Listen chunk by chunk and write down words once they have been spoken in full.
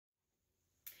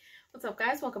What's up,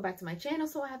 guys? Welcome back to my channel.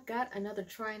 So I've got another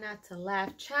try not to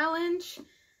laugh challenge.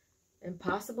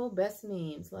 Impossible best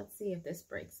memes. Let's see if this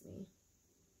breaks me.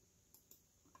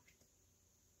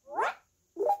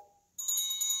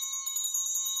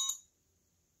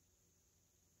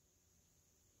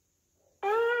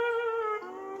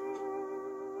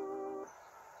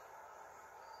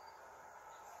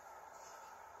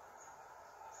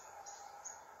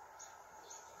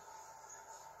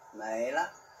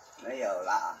 Nó giờ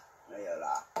lạ.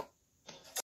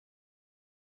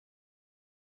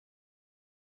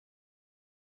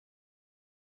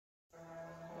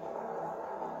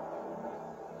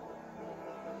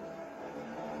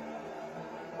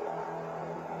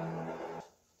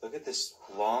 Look at this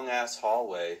long ass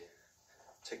hallway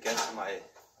to get to my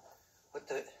what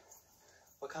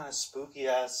kind of spooky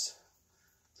ass.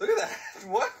 Look at that.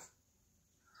 What?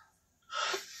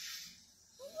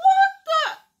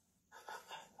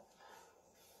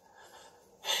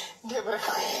 Never.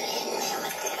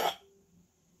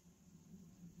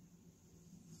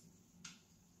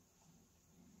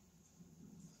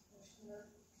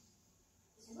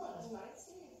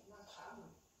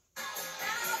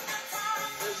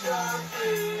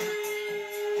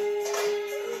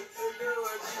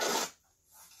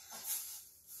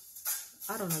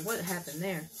 I don't know what happened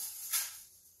there.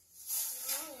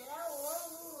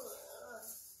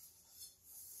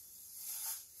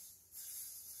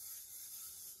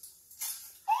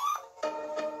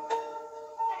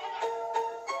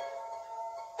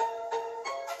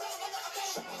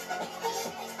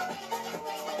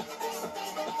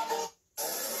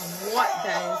 What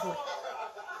that is?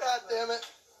 God damn it.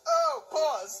 Oh,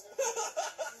 pause.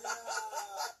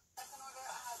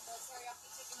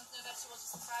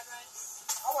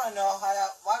 I want to know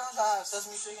why don't y'all have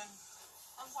sesame chicken?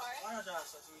 I'm sorry? Why don't y'all have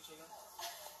sesame chicken?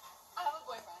 I have a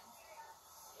boyfriend.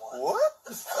 What?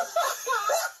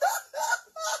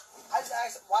 I just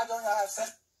asked, why don't y'all have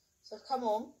sesame? So come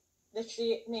on,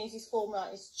 literally Maisie's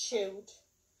formula is chewed.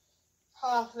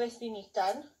 Half of it's been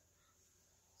eaten.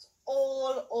 It's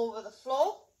all over the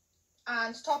floor.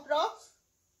 And to top it off,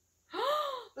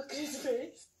 look at his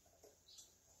face.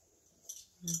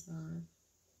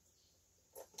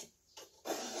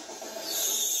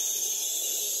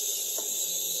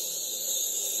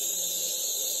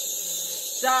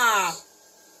 Stop.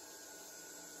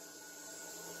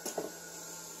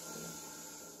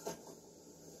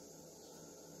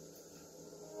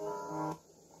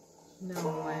 No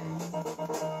way.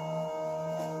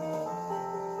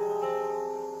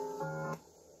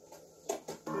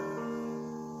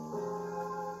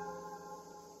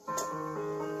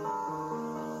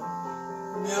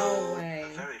 No way. A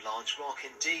very large rock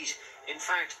indeed. In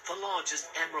fact, the largest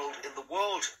emerald in the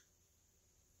world.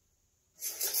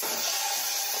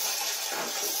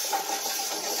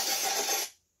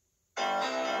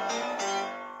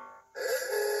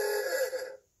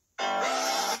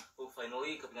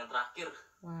 Finally, kepingan terakhir.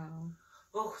 Wow.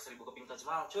 1000 keping Taj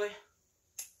Mahal, cuy.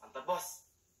 Mantap, bos.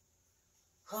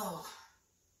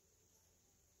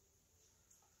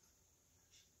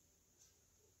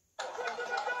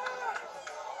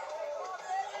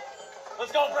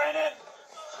 Let's go, Brandon!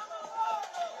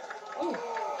 Ooh.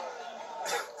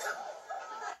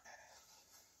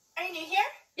 Are you new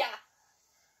here? Yeah.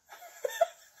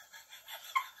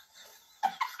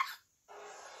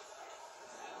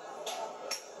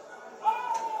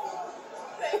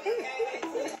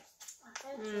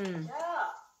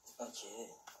 Okay.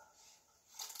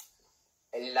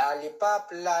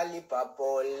 Lollipop, lollipop,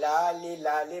 oh,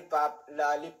 lollipop,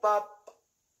 lollipop.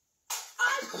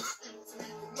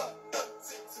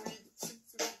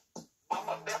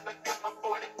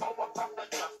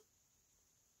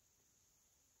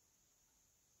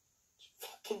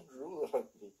 Fucking drool on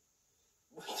me.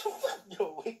 What the fuck? Yo,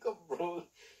 wake up, bro.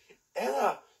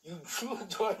 Ella, you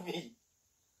drooled on me.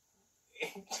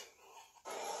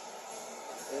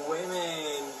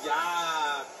 Women,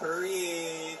 yeah,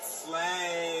 period,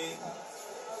 slay.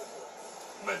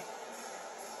 Men.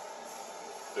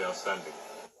 They are standing.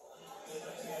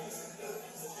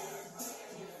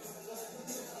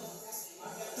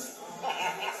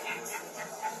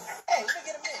 Hey, let me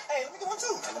get a minute. Hey, let me get one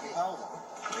too. Let me hold on.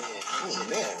 Yeah,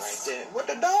 man, right there. What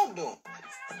the dog doing?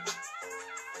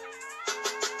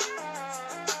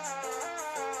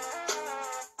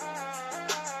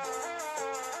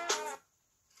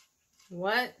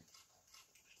 What?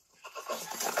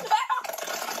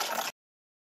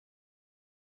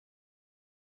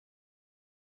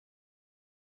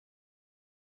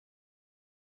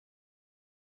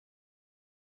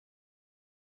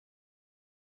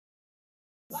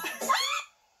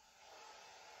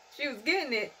 She was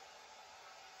getting it.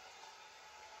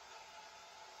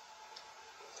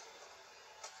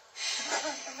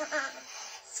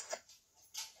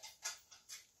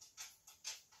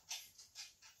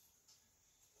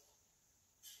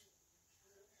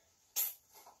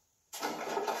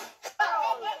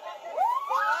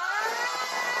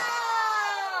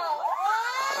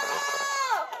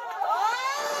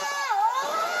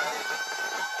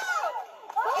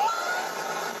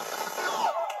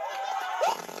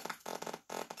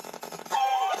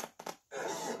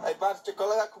 patrzcie,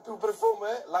 kolega kupił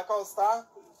perfumy Lacosta,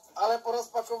 ale po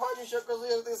rozpakowaniu się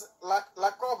okazuje, że to jest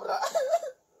La Cobra.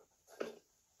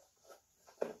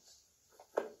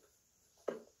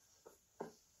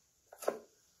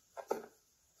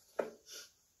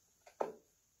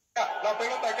 La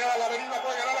pelota queda a la deriva,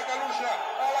 puede ganar a Calusha.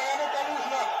 Ahora ganó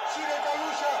Calusha. Sigue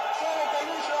Calusha. Solo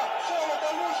Calusha. Solo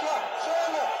Calusha.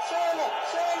 Solo.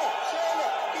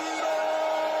 Tiro.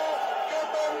 ¡Qué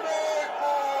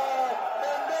pendejo!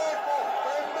 Pendejo.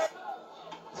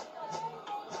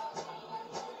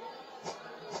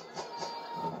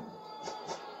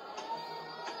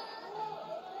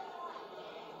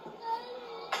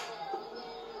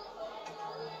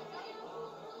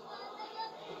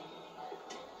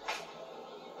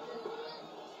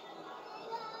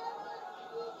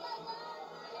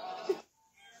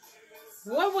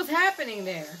 What was happening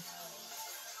there?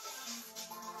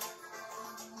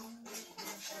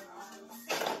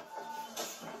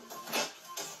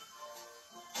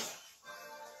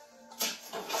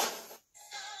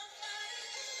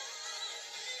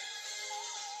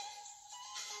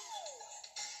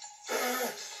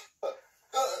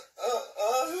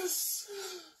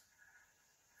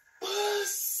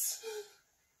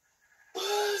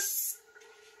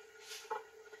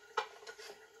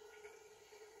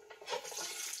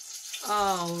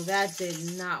 Oh, that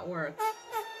did not work.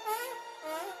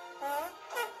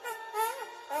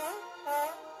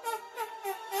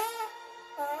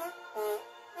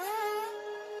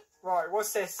 Right,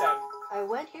 what's this then? I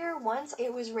went here once.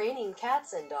 It was raining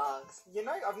cats and dogs. You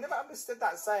know, I've never understood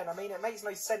that saying. I mean, it makes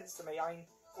no sense to me. I mean,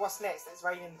 what's next? It's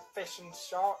raining fish and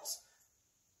sharks?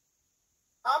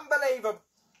 Unbelievable.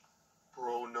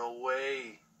 Bro, no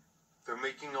way. They're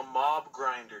making a mob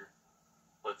grinder.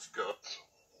 Let's go.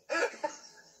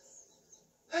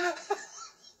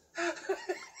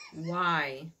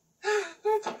 Why?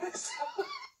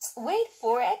 Wait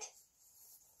for it.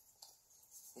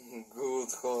 Good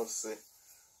horsey.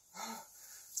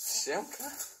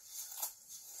 Siemka?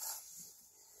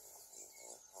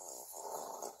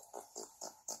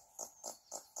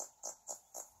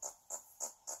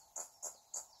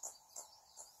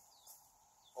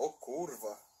 O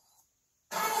kurwa.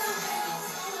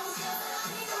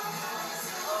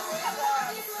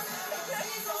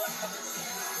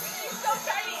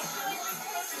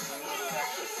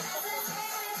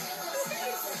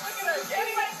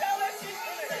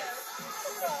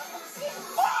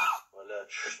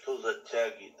 Что за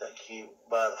тяги, такие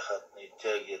бархатные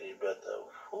тяги, ребята.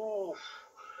 Фуф.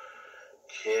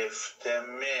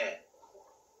 Кефтеме.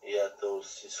 Я-то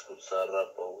сиску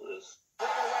царапал.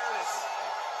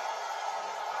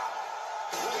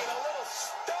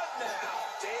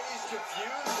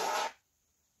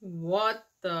 What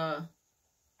the?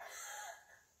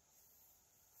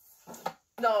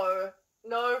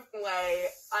 No way.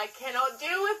 I cannot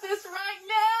deal with this right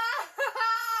now.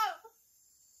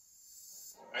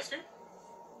 Ice cream?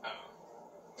 Oh.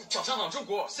 早上好，中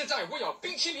国！现在我要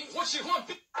冰淇淋，我喜欢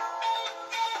冰。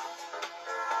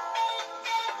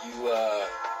You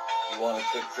want a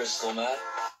quick crystal meth?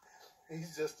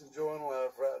 He's just enjoying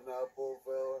life right now, poor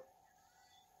fella.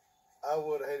 I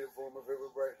would have hated for him if it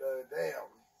would break down.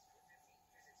 Damn.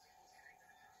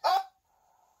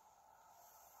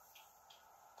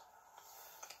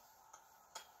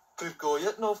 Tylko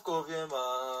jedno w głowie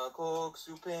ma,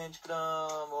 koksu 5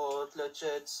 gram,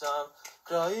 odlecieć sam,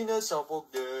 krainę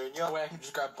samognienia. Wait, I can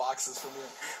just grab boxes from here.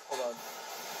 Hold on.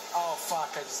 Oh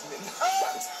fuck, I just didn't.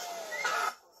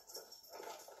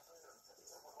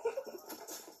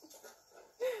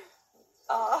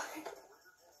 Oh.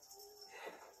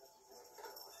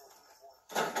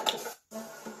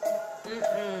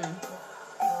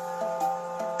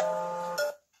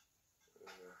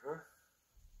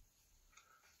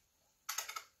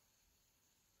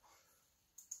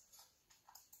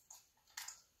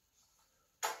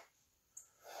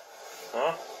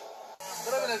 Huh?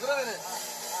 Good evening.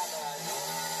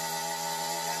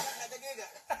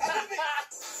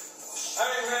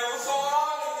 Hey man, what's going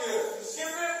on in here? You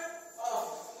skipping?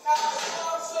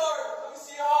 I'm sorry. Let me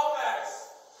see your all backs.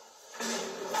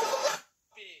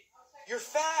 You're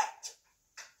fat.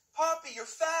 Poppy, you're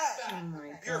fat. Oh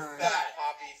my You're god. fat,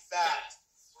 Poppy. Fat.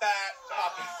 Fat,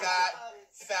 Poppy.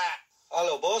 Fat.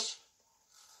 Hello, boss.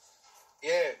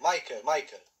 Yeah, Michael.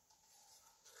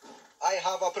 I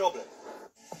have a problem.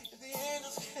 The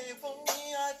angels came for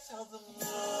me, I tell them no.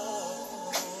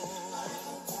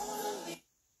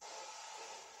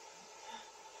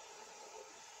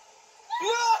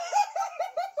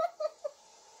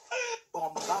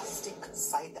 Bombastic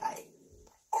side eye.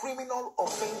 Criminal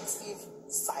offensive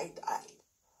side eye.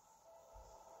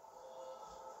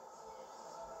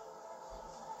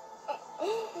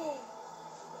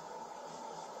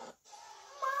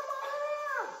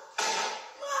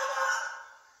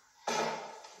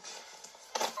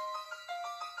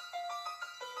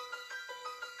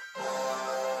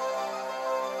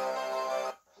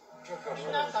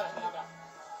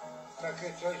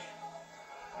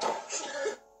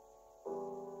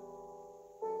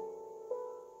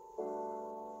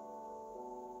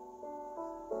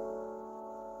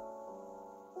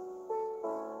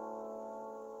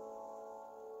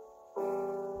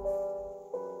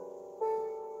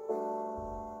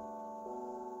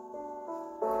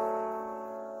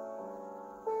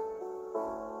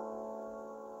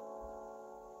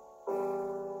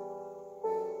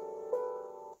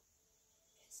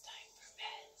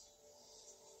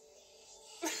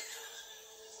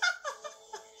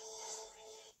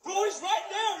 Bro, he's right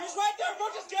there. He's right there, bro.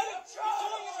 Just get him. He's doing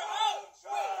it. You're out.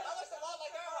 That looks a lot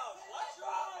like our house. What?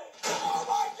 Oh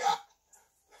my god.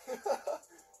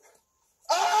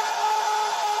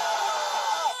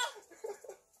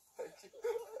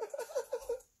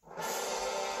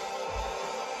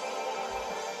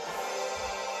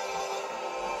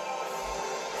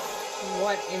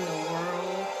 What in the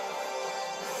world?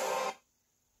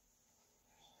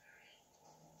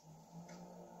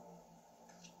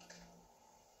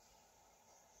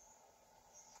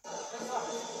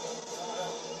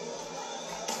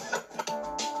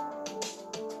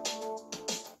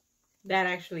 That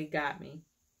actually got me.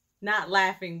 Not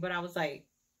laughing, but I was like,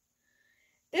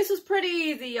 this was pretty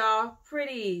easy, y'all.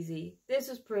 Pretty easy. This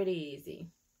was pretty easy.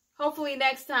 Hopefully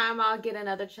next time I'll get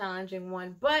another challenging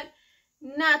one, but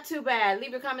not too bad.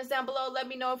 Leave your comments down below. Let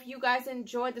me know if you guys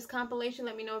enjoyed this compilation.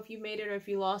 Let me know if you made it or if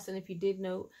you lost. And if you did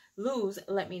lose,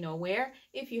 let me know where.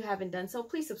 If you haven't done so,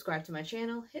 please subscribe to my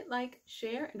channel. Hit like,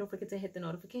 share, and don't forget to hit the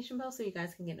notification bell so you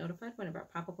guys can get notified whenever I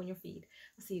pop up on your feed.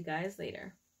 I'll see you guys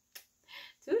later.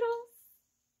 Toodles.